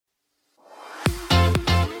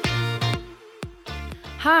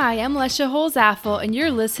Hi, I'm Lesha Holzaffel, and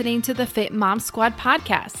you're listening to the Fit Mom Squad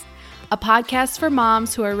podcast, a podcast for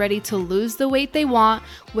moms who are ready to lose the weight they want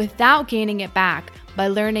without gaining it back by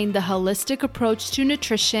learning the holistic approach to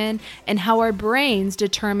nutrition and how our brains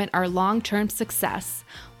determine our long-term success.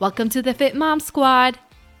 Welcome to the Fit Mom Squad.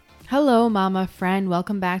 Hello, mama friend.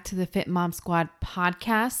 Welcome back to the Fit Mom Squad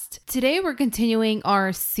podcast. Today, we're continuing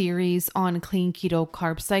our series on clean keto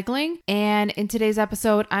carb cycling. And in today's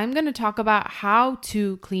episode, I'm going to talk about how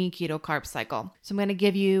to clean keto carb cycle. So I'm going to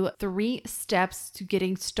give you 3 steps to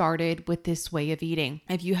getting started with this way of eating.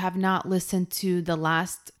 If you have not listened to the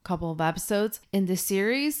last couple of episodes in this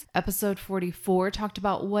series, episode 44 talked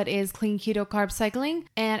about what is clean keto carb cycling,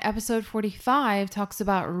 and episode 45 talks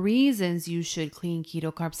about reasons you should clean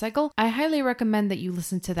keto carb cycle. I highly recommend that you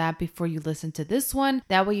listen to that before you listen to this one.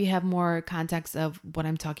 That way you have more context of what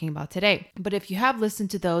I'm talking about today. But if you have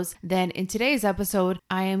listened to those, then in today's episode,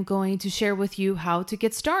 I am going to share with you how to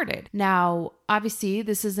get started. Now, obviously,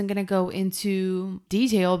 this isn't going to go into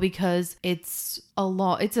detail because it's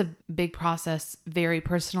a big process, very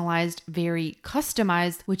personalized, very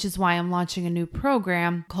customized, which is why I'm launching a new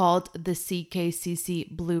program called the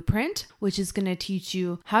CKCC Blueprint, which is going to teach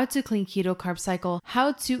you how to clean keto carb cycle,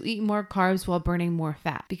 how to eat more carbs while burning more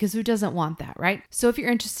fat, because who doesn't want that, right? So if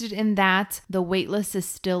you're interested in that, the waitlist is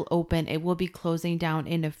still open. It will be closing down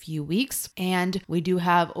in a few weeks, and we do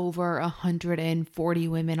have over 140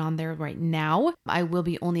 women on there right now. I will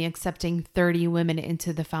be only accepting 30 women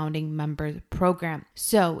into the founding member program.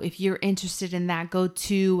 So if you're interested in that, go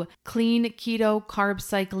to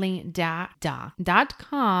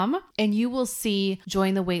cleanketocarbcycling.com and you will see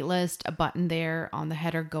join the waitlist, a button there on the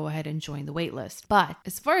header. Go ahead and join the waitlist. But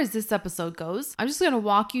as far as this episode goes, I'm just going to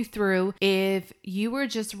walk you through, if you were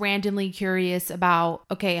just randomly curious about,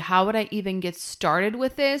 okay, how would I even get started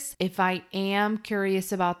with this? If I am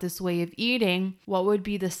curious about this way of eating, what would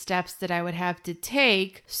be the steps that I would have to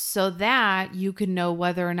take so that you can know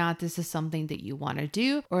whether or not this is something that you want to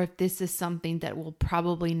do, or if this is something that will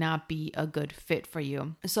probably not be a good fit for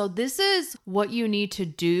you. So this is what you need to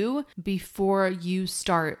do before you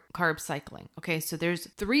start carb cycling. Okay, so there's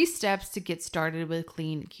 3 steps to get started with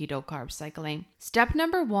clean keto carb cycling. Step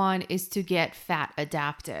number 1 is to get fat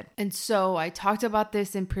adapted. And so I talked about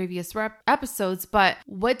this in previous episodes, but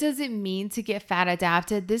what does it mean to get fat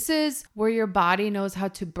adapted? This is where your body knows how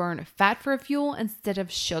to burn fat for fuel instead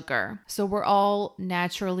of sugar. So we're all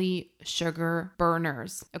naturally sugar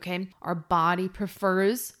burners, okay? Our body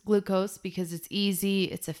prefers glucose because it's easy,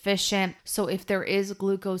 it's efficient. So if there is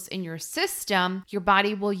glucose in your system, your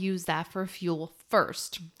body will use that for fuel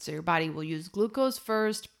first. So your body will use glucose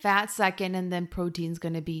first, fat second, and then protein's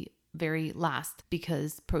going to be very last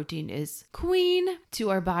because protein is queen to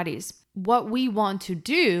our bodies. What we want to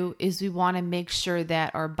do is we want to make sure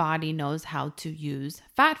that our body knows how to use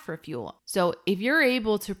fat for fuel. So if you're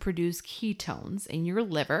able to produce ketones in your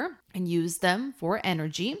liver and use them for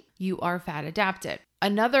energy, you are fat adapted.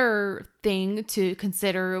 Another thing to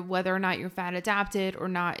consider whether or not you're fat adapted or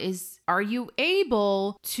not is, are you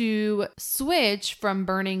able to switch from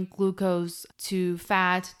burning glucose to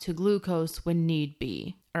fat to glucose when need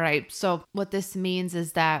be? All right. So what this means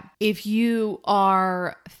is that if you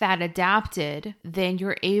are fat adapted, then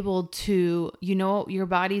you're able to, your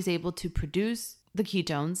body's able to produce the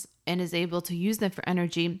ketones and is able to use them for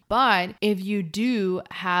energy. But if you do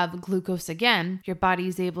have glucose again, your body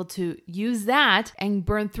is able to use that and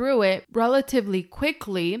burn through it relatively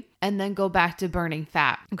quickly and then go back to burning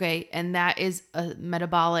fat. Okay. And that is a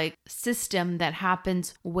metabolic system that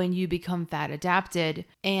happens when you become fat adapted.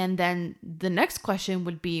 And then the next question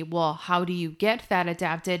would be, well, how do you get fat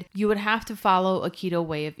adapted? You would have to follow a keto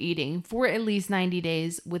way of eating for at least 90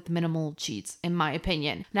 days with minimal cheats, in my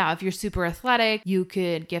opinion. Now, if you're super athletic, you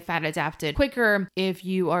could get fat adapted quicker. If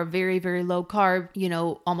you are very, very low carb,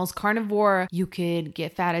 almost carnivore, you could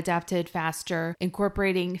get fat adapted faster.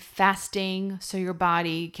 Incorporating fasting so your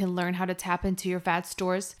body can learn how to tap into your fat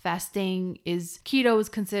stores. Keto is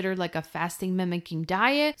considered like a fasting mimicking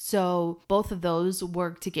diet. So both of those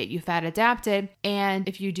work to get you fat adapted. And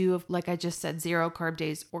if you do, like I just said, 0 carb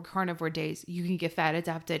days or carnivore days, you can get fat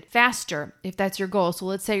adapted faster if that's your goal. So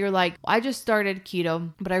let's say you're like, I just started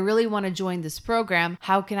keto, but I really want to join this program.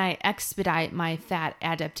 How can I expedite my fat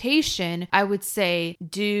adaptation, I would say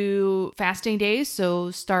do fasting days.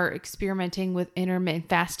 So start experimenting with intermittent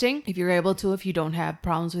fasting if you're able to, if you don't have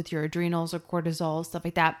problems with your adrenals or cortisol, stuff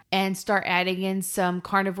like that, and start adding in some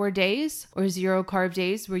carnivore days or zero carb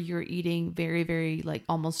days where you're eating very, very like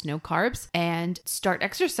almost no carbs, and start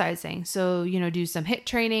exercising. So, do some HIIT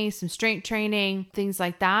training, some strength training, things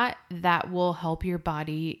like that will help your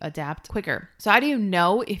body adapt quicker. So how do you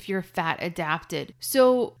know if you're fat adapted?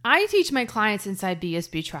 So I teach my clients inside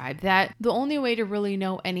BSB Tribe that the only way to really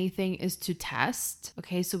know anything is to test.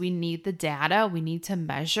 Okay, so we need the data, we need to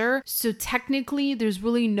measure. So technically, there's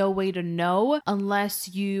really no way to know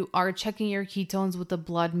unless you are checking your ketones with the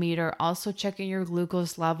blood meter, also checking your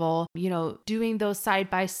glucose level, doing those side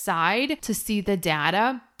by side to see the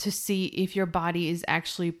data, to see if your body is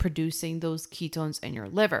actually producing those ketones in your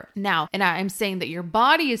liver. Now, and I'm saying that your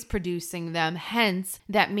body is producing them, hence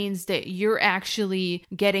that means that you're actually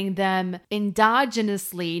getting them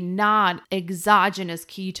endogenously, not exogenous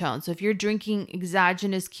ketones. So if you're drinking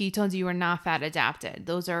exogenous ketones, you are not fat adapted.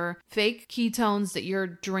 Those are fake ketones that you're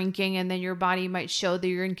drinking, and then your body might show that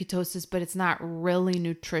you're in ketosis, but it's not really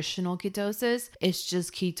nutritional ketosis. It's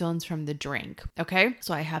just ketones from the drink. Okay,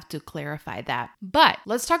 so I have to clarify that. But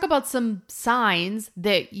let's talk about some signs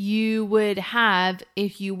that you would have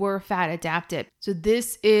if you were fat adapted. So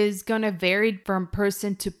this is going to vary from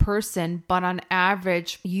person to person, but on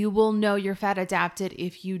average, you will know you're fat adapted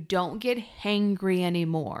if you don't get hangry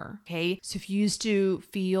anymore. Okay. So if you used to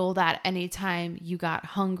feel that anytime you got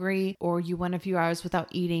hungry or you went a few hours without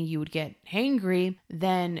eating, you would get hangry,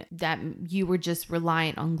 then that you were just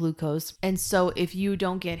reliant on glucose. And so if you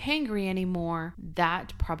don't get hangry anymore,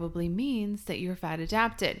 that probably means that you're fat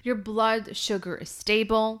adapted. Your blood sugar is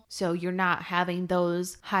stable, so you're not having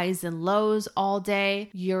those highs and lows all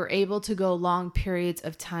day. You're able to go long periods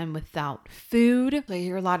of time without food. I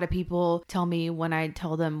hear a lot of people tell me when I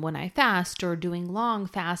tell them when I fast or doing long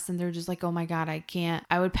fasts, and they're just like, oh my God,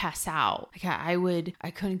 I would pass out.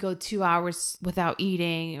 I couldn't go 2 hours without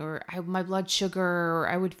eating, or my blood sugar, or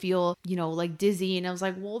I would feel, like dizzy. And I was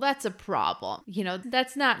like, well, that's a problem.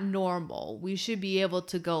 That's not normal. We should be able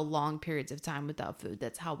to go long periods of time without food.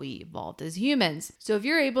 That's how we evolved as humans. So if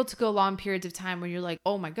you're able to go long periods of time where you're like,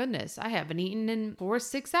 oh my goodness, I haven't eaten in 4 or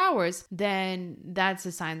 6 hours, then that's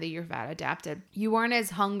a sign that you're fat adapted. You aren't as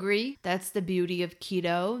hungry. That's the beauty of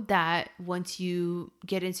keto, that once you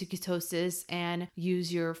get into ketosis and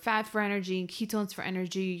use your fat for energy and ketones for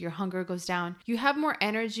energy, your hunger goes down. You have more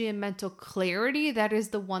energy and mental clarity. That is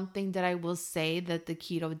the one thing that I will say that the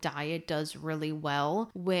keto diet does really well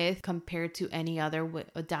with compared to any other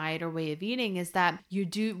diet or way of eating, is that you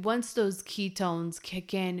do, once those ketones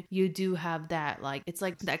kick in, you do have that, it's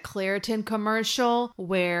like that Claritin commercial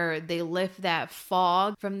where they lift that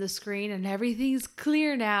fog from the screen and everything's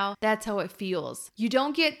clear now. That's how it feels. You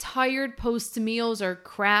don't get tired post meals or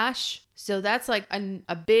crash. So that's like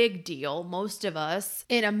a big deal. Most of us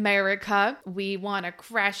in America, we want to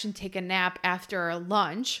crash and take a nap after our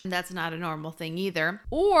lunch. That's not a normal thing either.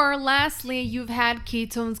 Or lastly, you've had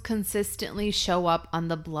ketones consistently show up on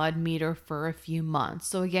the blood meter for a few months.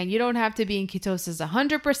 So again, you don't have to be in ketosis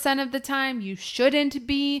 100% of the time. You shouldn't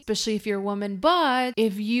be, especially if you're a woman. But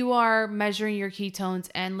if you are measuring your ketones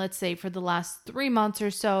and let's say for the last 3 months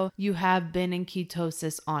or so, you have been in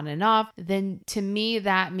ketosis on and off, then to me,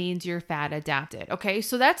 that means you're fat adapted. Okay,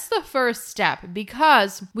 so that's the first step,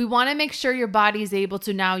 because we want to make sure your body is able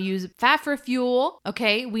to now use fat for fuel.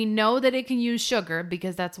 Okay, we know that it can use sugar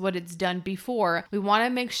because that's what it's done before. We want to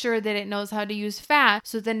make sure that it knows how to use fat,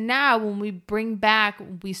 so then now when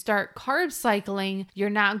we start carb cycling, you're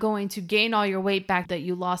not going to gain all your weight back that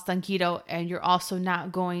you lost on keto, and you're also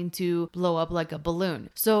not going to blow up like a balloon.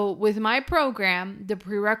 So with my program, the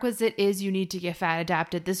prerequisite is you need to get fat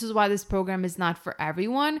adapted. This is why this program is not for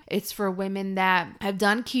everyone. It's for women that have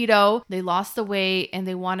done keto, they lost the weight, and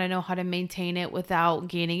they want to know how to maintain it without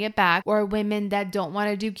gaining it back, or women that don't want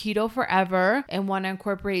to do keto forever and want to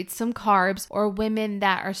incorporate some carbs, or women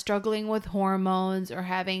that are struggling with hormones or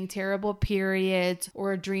having terrible periods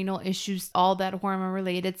or adrenal issues, all that hormone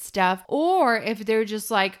related stuff, or if they're just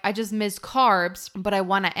like, I just miss carbs, but I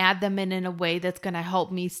want to add them in a way that's going to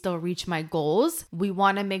help me still reach my goals. We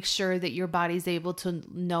want to make sure that your body's able to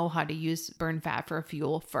know how to use burn fat for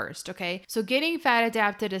fuel first. first, okay? So getting fat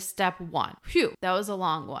adapted is step 1. Phew, that was a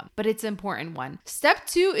long one, but it's an important one. Step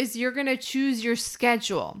 2 is you're going to choose your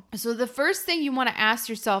schedule. So the first thing you want to ask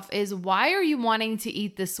yourself is, why are you wanting to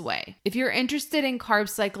eat this way? If you're interested in carb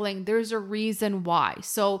cycling, there's a reason why.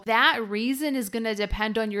 So that reason is going to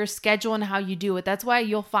depend on your schedule and how you do it. That's why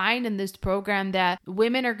you'll find in this program that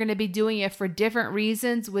women are going to be doing it for different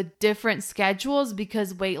reasons with different schedules,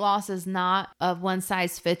 because weight loss is not a one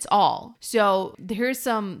size fits all. So here's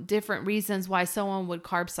some different reasons why someone would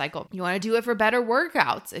carb cycle. You want to do it for better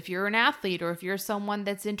workouts. If you're an athlete, or if you're someone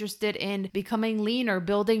that's interested in becoming leaner,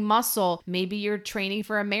 building muscle, maybe you're training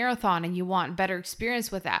for a marathon and you want better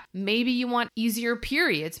experience with that. Maybe you want easier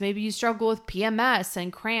periods. Maybe you struggle with PMS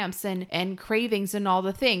and cramps and cravings and all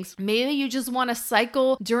the things. Maybe you just want to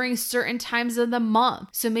cycle during certain times of the month.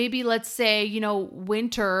 So maybe let's say,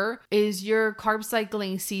 winter is your carb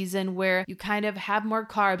cycling season where you kind of have more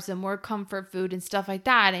carbs and more comfort food and stuff like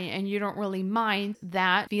that. And you don't really mind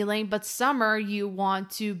that feeling. But summer, you want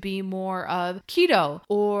to be more of keto,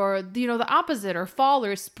 or, the opposite, or fall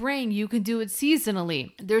or spring, you can do it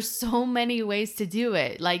seasonally. There's so many ways to do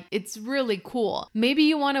it. Like, it's really cool. Maybe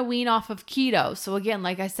you want to wean off of keto. So again,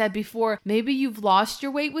 like I said before, maybe you've lost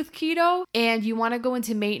your weight with keto and you want to go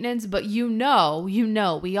into maintenance, but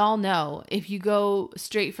we all know if you go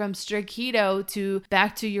straight from strict keto to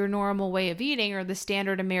back to your normal way of eating or the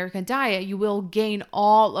standard American diet, you will gain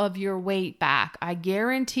all of your weight back. I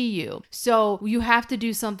guarantee you. So you have to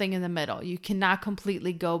do something in the middle. You cannot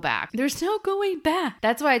completely go back. There's no going back.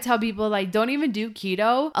 That's why I tell people, like, don't even do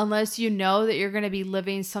keto unless you know that you're going to be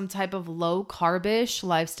living some type of low carbish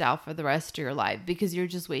lifestyle for the rest of your life, because you're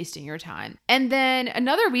just wasting your time. And then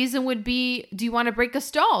another reason would be, do you want to break a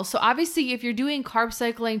stall? So obviously, if you're doing carb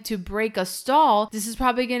cycling to break a stall, this is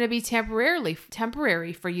probably going to be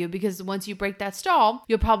temporary for you, because once you break that stall,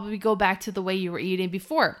 you'll probably go back to the way you were eating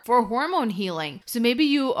before. For hormone healing, so maybe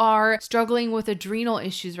you are struggling with adrenal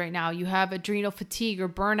issues right now. You have adrenal fatigue or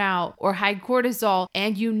burnout or high cortisol,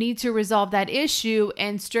 and you need to resolve that issue,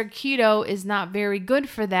 and strict keto is not very good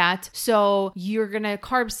for that. So you're going to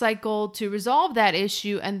carb cycle to resolve that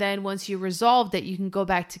issue, and then once you resolve that, you can go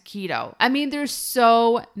back to keto. I mean, there's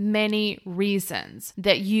so many reasons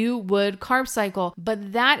that you would carb cycle,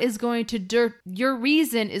 but that is going to your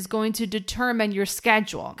reason is going to determine your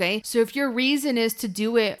schedule, okay? So if your reason is to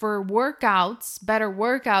do it for workouts, better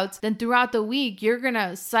workouts, then throughout the week, you're going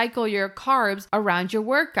to cycle your carbs around your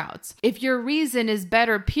workouts. If your reason is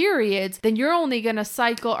better periods, then you're only going to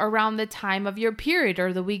cycle around the time of your period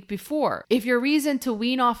or the week before. If your reason to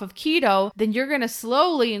wean off of keto, then you're going to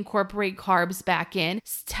slowly incorporate carbs back in,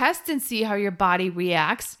 test and see how your body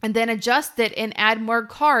reacts, and then adjust it and add more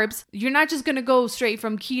carbs. You're not just going to go straight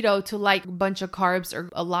from keto to like a bunch of carbs or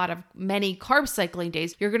many carb cycling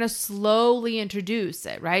days. You're going to slowly introduce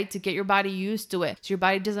it, right? To get your body used to it, so your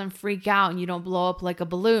body doesn't freak out and you don't blow up like a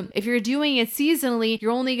balloon. If you're doing it seasonally,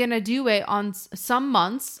 you're only going to do it on some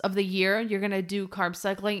months of the year. You're going to do carb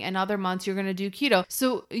cycling, and other months you're going to do keto.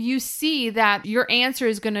 So you see that your answer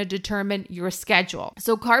is going to determine your schedule.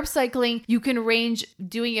 So carb cycling, you can range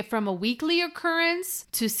doing it from a weekly occurrence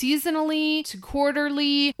to seasonally to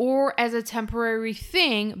quarterly, or as a temporary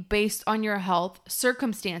thing based on your health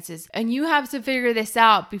circumstances. And you have to figure this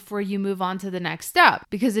out before you move on to the next step,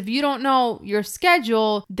 because if you don't know your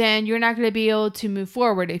schedule, then you're not going to be able to move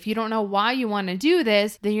forward. If you don't know why you want to do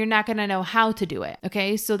this, then you're not going to know how to do it.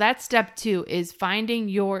 Okay. So that's step 2, is finding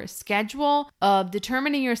your schedule, of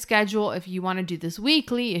determining your schedule. If you want to do this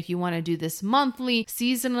weekly, if you want to do this monthly,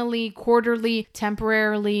 seasonally, quarterly,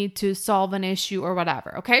 temporarily, to solve an issue or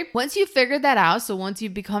whatever. Okay. Once you figure that out, so once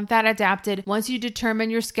you've become fat adapted, once you determine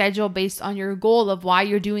your schedule based on your goal of why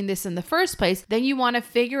you're doing this in the first place, then you want to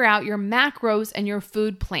figure out your macros and your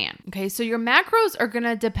food plan. Okay. So your macros are going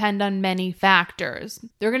to depend on many factors.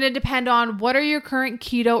 They're going to depend on what are your current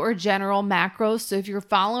keto or general macros. So if you're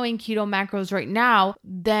following keto macros right now,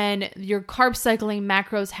 then your carb cycling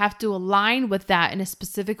macros have to align with that in a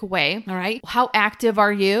specific way. All right. How active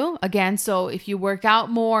are you? Again, so if you work out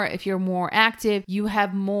more, if you're more active,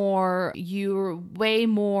 you're way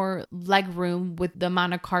more leg room with the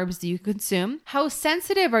amount of carbs that you consume. How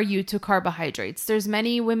sensitive are you to carbohydrates? There's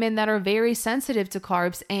many women that are very sensitive to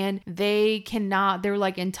carbs, and they're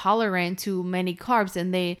like intolerant to many carbs,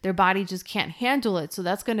 and their body just can't handle it. So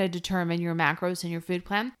that's going to determine your macros and your food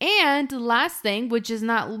plan. And the last thing, which is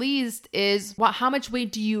not least, is how much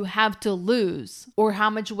weight do you have to lose, or how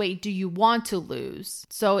much weight do you want to lose?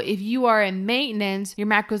 So if you are in maintenance, your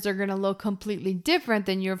macros are going to look completely different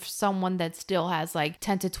than you're someone that still has like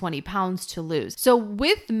 10 to 20 pounds to lose. So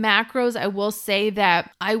with macros, I will say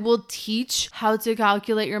that I will teach how to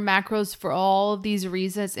calculate your macros for all all of these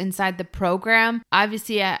reasons inside the program.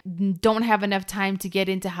 Obviously, I don't have enough time to get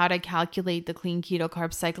into how to calculate the clean keto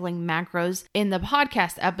carb cycling macros in the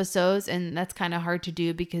podcast episodes, and that's kind of hard to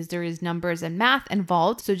do because there is numbers and math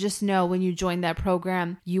involved. So just know when you join that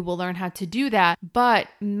program, you will learn how to do that. But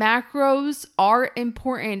macros are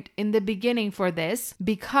important in the beginning for this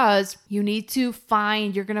because you're going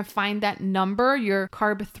to find that number, your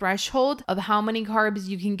carb threshold of how many carbs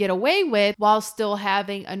you can get away with while still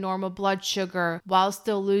having a normal blood sugar, while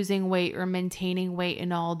still losing weight or maintaining weight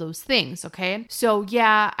and all those things. Okay. So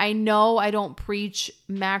yeah, I know I don't preach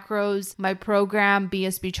macros. My program,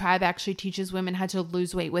 BSB Tribe, actually teaches women how to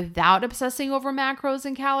lose weight without obsessing over macros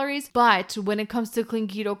and calories. But when it comes to clean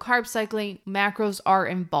keto carb cycling, macros are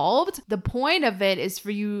involved. The point of it is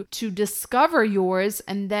for you to discover yours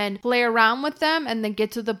and then play around with them and then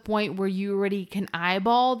get to the point where you already can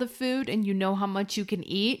eyeball the food and you know how much you can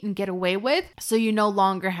eat and get away with. So you no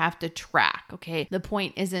longer have to track. Okay. The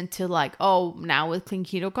point isn't to like, oh, now with clean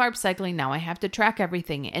keto carb cycling, now I have to track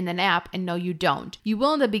everything in an app. And no, you don't. You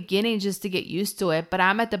will in the beginning just to get used to it. But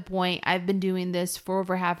I'm at the point, I've been doing this for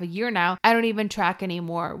over half a year now. I don't even track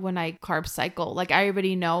anymore when I carb cycle. Like I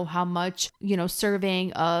already know how much,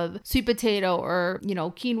 serving of sweet potato or,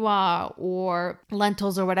 quinoa or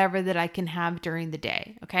lentils or whatever that I can have during the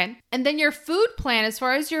day. Okay. And then your food plan, as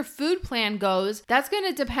far as your food plan goes, that's going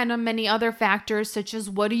to depend on many other factors, such as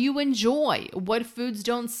what do you enjoy? What foods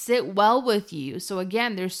don't sit well with you? So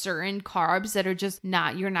again, there's certain carbs that are just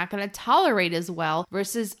you're not going to tolerate as well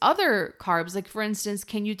versus other carbs. Like for instance,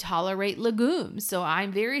 can you tolerate legumes? So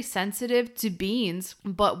I'm very sensitive to beans,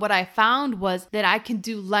 but what I found was that I can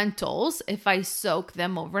do lentils if I soak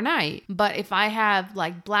them overnight. But if I have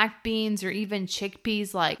like black beans or even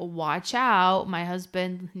chickpeas, like watch out, my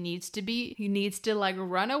husband needs to like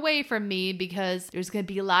run away from me because there's going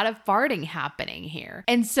to be a lot of farting happening here.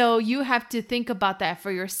 And so you have to think about that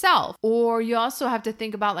for yourself. Or you also have to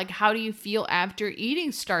think about like, how do you feel after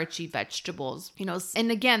eating starchy vegetables?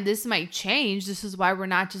 And again, this might change. This is why we're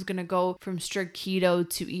not just going to go from strict keto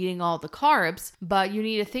to eating all the carbs, but you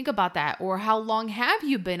need to think about that. Or how long have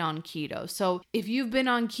you been on keto? So if you've been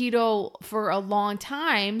on keto for a long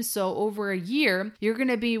time, so over a year, you're going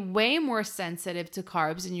to be way more sensitive to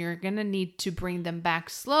carbs and you're going to need to bring them back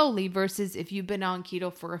slowly versus if you've been on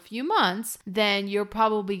keto for a few months, then you're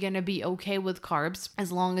probably going to be okay with carbs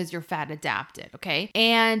as long as you're fat adapted. Okay.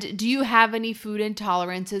 And do you have any food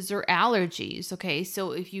intolerances or allergies? Okay.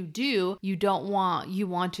 So if you do, you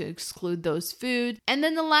want to exclude those foods. And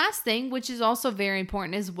then the last thing, which is also very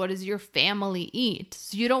important, is what does your family eat?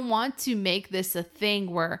 So you don't want to make this a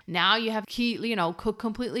thing where now you have cook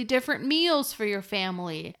completely different meals for your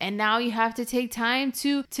family. And now you have to take time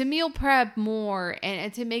to meal prep more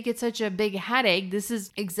and to make it such a big headache. This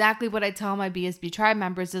is exactly what I tell my BSB Tribe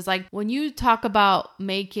members is like, when you talk about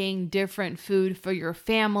making different food for your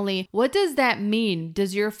family, what does that mean?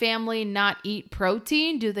 Does your family not eat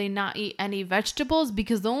protein? Do they not eat any vegetables?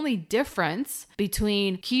 Because the only difference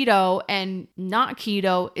between keto and not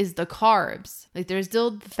keto is the carbs. Like there's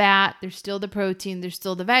still the fat, there's still the protein, there's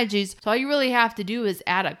still the veggies. So all you really have to do is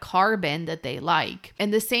add a carb in that they like.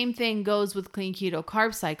 And the same thing goes with clean keto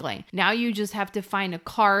carb cycling. Now you just have to find a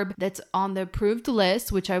carb that's on the approved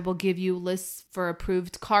list, which I will give you lists for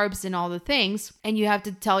approved carbs and all the things. And you have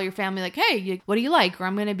to tell your family like, hey, what do you like? Or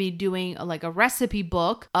I'm going to be doing a recipe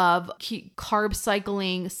book of carb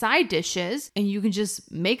cycling side dishes. And you can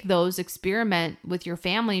just make those, experiment with your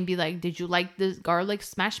family and be like, did you like the garlic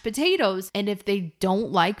smashed potatoes? And if they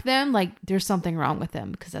don't like them, like there's something wrong with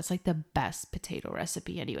them because that's like the best potato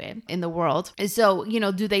recipe anyway in the world. And so,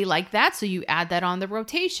 do they like that? So you add that on the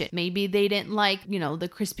rotation. Maybe they didn't like, the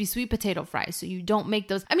crispy sweet potato fries. So you don't make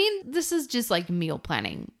those. I mean, this is just like meal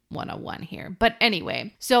planning 101 here. But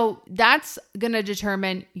anyway, so that's going to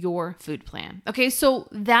determine your food plan. Okay, so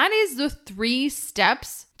that is the 3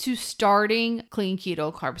 steps to starting clean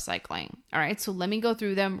keto carb cycling. All right, so let me go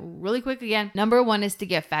through them really quick again. Number 1 is to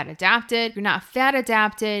get fat adapted. If you're not fat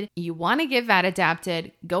adapted, you want to get fat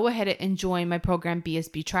adapted, go ahead and join my program,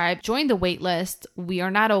 BSB Tribe. Join the waitlist. We are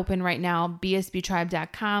not open right now,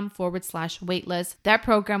 bsbtribe.com/waitlist. That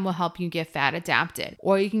program will help you get fat adapted,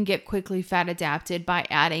 or you can get quickly fat adapted by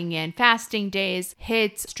adding in fasting days,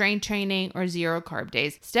 HIIT, strength training, or zero carb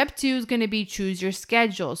days. Step 2 is going to be choose your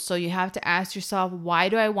schedule. So you have to ask yourself, why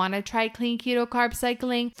do I want to try clean keto carb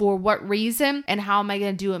cycling? For what reason? And how am I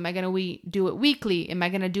going to do it? Am I going to do it weekly? Am I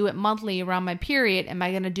going to do it monthly around my period? Am I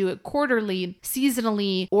going to do it quarterly,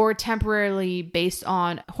 seasonally, or temporarily based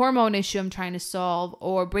on hormone issue I'm trying to solve,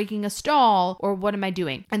 or breaking a stall, or what am I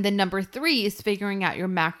doing? And then number 3 is figuring out your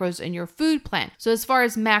macros and your food plan. So as far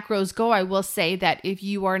as macros go, I will say that if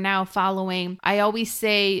you are now following, I always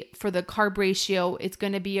say for the carb ratio, it's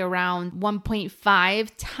going to be around 1.5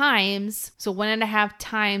 times, so 1.5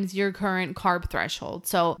 times your current carb threshold.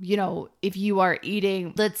 So, if you are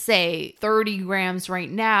eating, let's say 30 grams right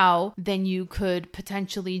now, then you could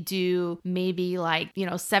potentially do maybe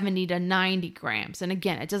 70 to 90 grams. And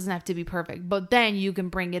again, it doesn't have to be perfect, but then you can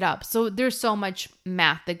bring it up. So there's so much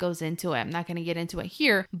math that goes into it. I'm not going to get into it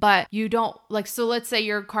here, but you don't so let's say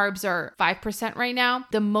your carbs are 5% right now.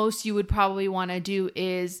 The most you would probably want to do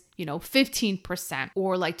is 15%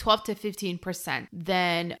 or 12 to 15%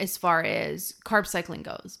 then as far as carb cycling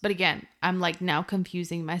goes. But again, I'm now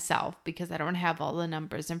confusing myself because I don't have all the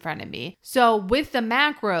numbers in front of me. So with the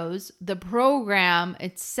macros, the program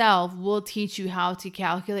itself will teach you how to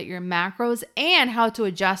calculate your macros and how to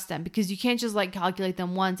adjust them, because you can't just calculate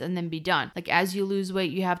them once and then be done. As you lose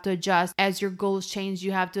weight, you have to adjust. As your goals change,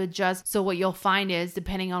 you have to adjust. So what you'll find is,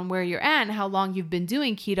 depending on where you're at and how long you've been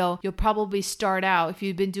doing keto, you'll probably start out, if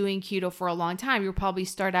you've been doing keto for a long time, you'll probably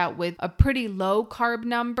start out with a pretty low carb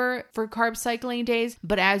number for carb cycling days.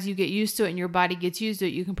 But as you get used to it and your body gets used to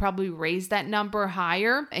it, you can probably raise that number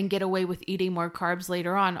higher and get away with eating more carbs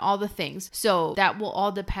later on, all the things. So that will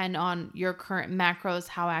all depend on your current macros,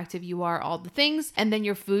 how active you are, all the things. And then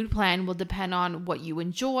your food plan will depend on what you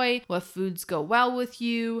enjoy, what foods go well with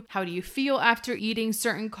you, how do you feel after eating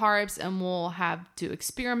certain carbs, and we'll have to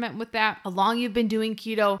experiment with that. How long you've been doing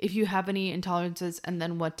keto, if you have any intolerances, and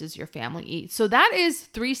then what does your family eat. So that is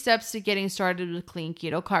 3 steps to getting started with clean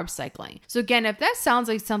keto carb cycling. So again, if that sounds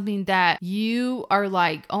like something that you are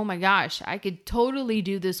oh my gosh, I could totally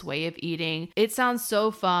do this way of eating. It sounds so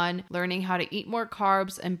fun, learning how to eat more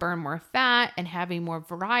carbs and burn more fat and having more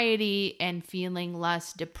variety and feeling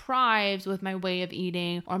less deprived with my way of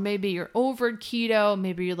eating. Or maybe you're over keto.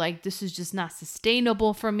 Maybe you're this is just not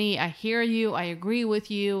sustainable for me. I hear you. I agree with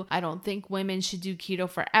you. I don't think women should do keto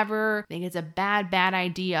forever. I think it's a bad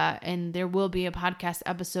idea. And there will be a podcast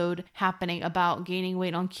episode happening about gaining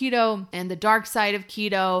weight on keto and the dark side of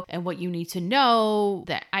keto and what you need to know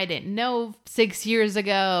that I didn't know 6 years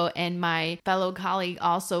ago. And my fellow colleague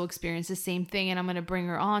also experienced the same thing. And I'm going to bring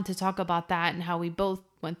her on to talk about that and how we both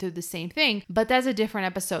went through the same thing, but that's a different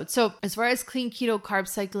episode. So as far as clean keto carb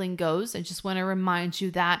cycling goes, I just want to remind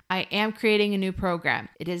you that I am creating a new program.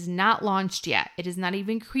 It is not launched yet. It is not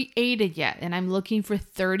even created yet. And I'm looking for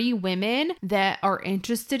 30 women that are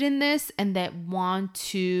interested in this and that want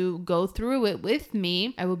to go through it with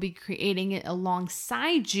me. I will be creating it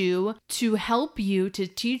alongside you to help you, to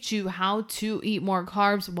teach you how to eat more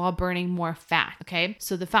carbs while burning more fat. Okay.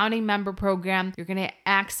 So the founding member program, you're going to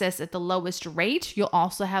access at the lowest rate. You'll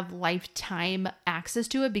also have lifetime access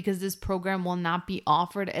to it because this program will not be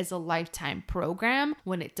offered as a lifetime program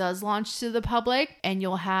when it does launch to the public. And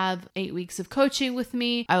you'll have 8 weeks of coaching with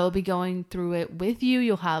me. I will be going through it with you.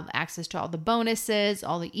 You'll have access to all the bonuses,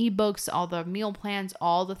 all the ebooks, all the meal plans,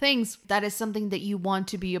 all the things. That is something that you want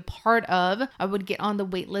to be a part of. I would get on the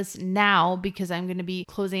wait list now because I'm going to be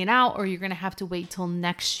closing it out, or you're going to have to wait till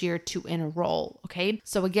next year to enroll. Okay.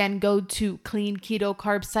 So again, go to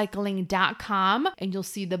cleanketocarbcycling.com and you'll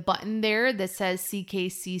see the button there that says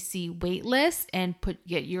CKCC waitlist and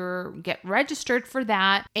get registered for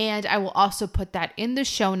that. And I will also put that in the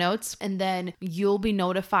show notes, and then you'll be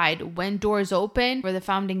notified when doors open for the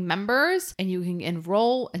founding members and you can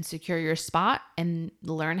enroll and secure your spot and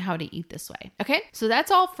learn how to eat this way. Okay. So that's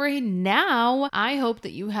all for now. I hope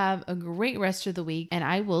that you have a great rest of the week and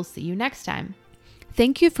I will see you next time.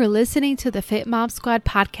 Thank you for listening to the Fit Mom Squad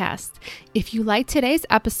podcast. If you liked today's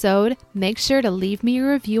episode, make sure to leave me a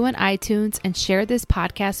review on iTunes and share this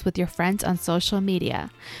podcast with your friends on social media.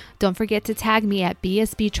 Don't forget to tag me at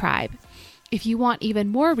BSB Tribe. If you want even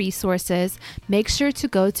more resources, make sure to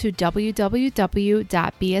go to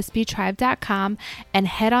www.bsbtribe.com and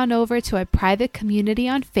head on over to a private community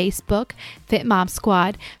on Facebook, Fit Mom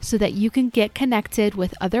Squad, so that you can get connected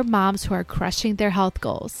with other moms who are crushing their health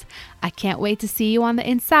goals. I can't wait to see you on the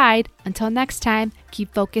inside. Until next time,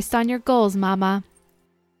 keep focused on your goals, mama.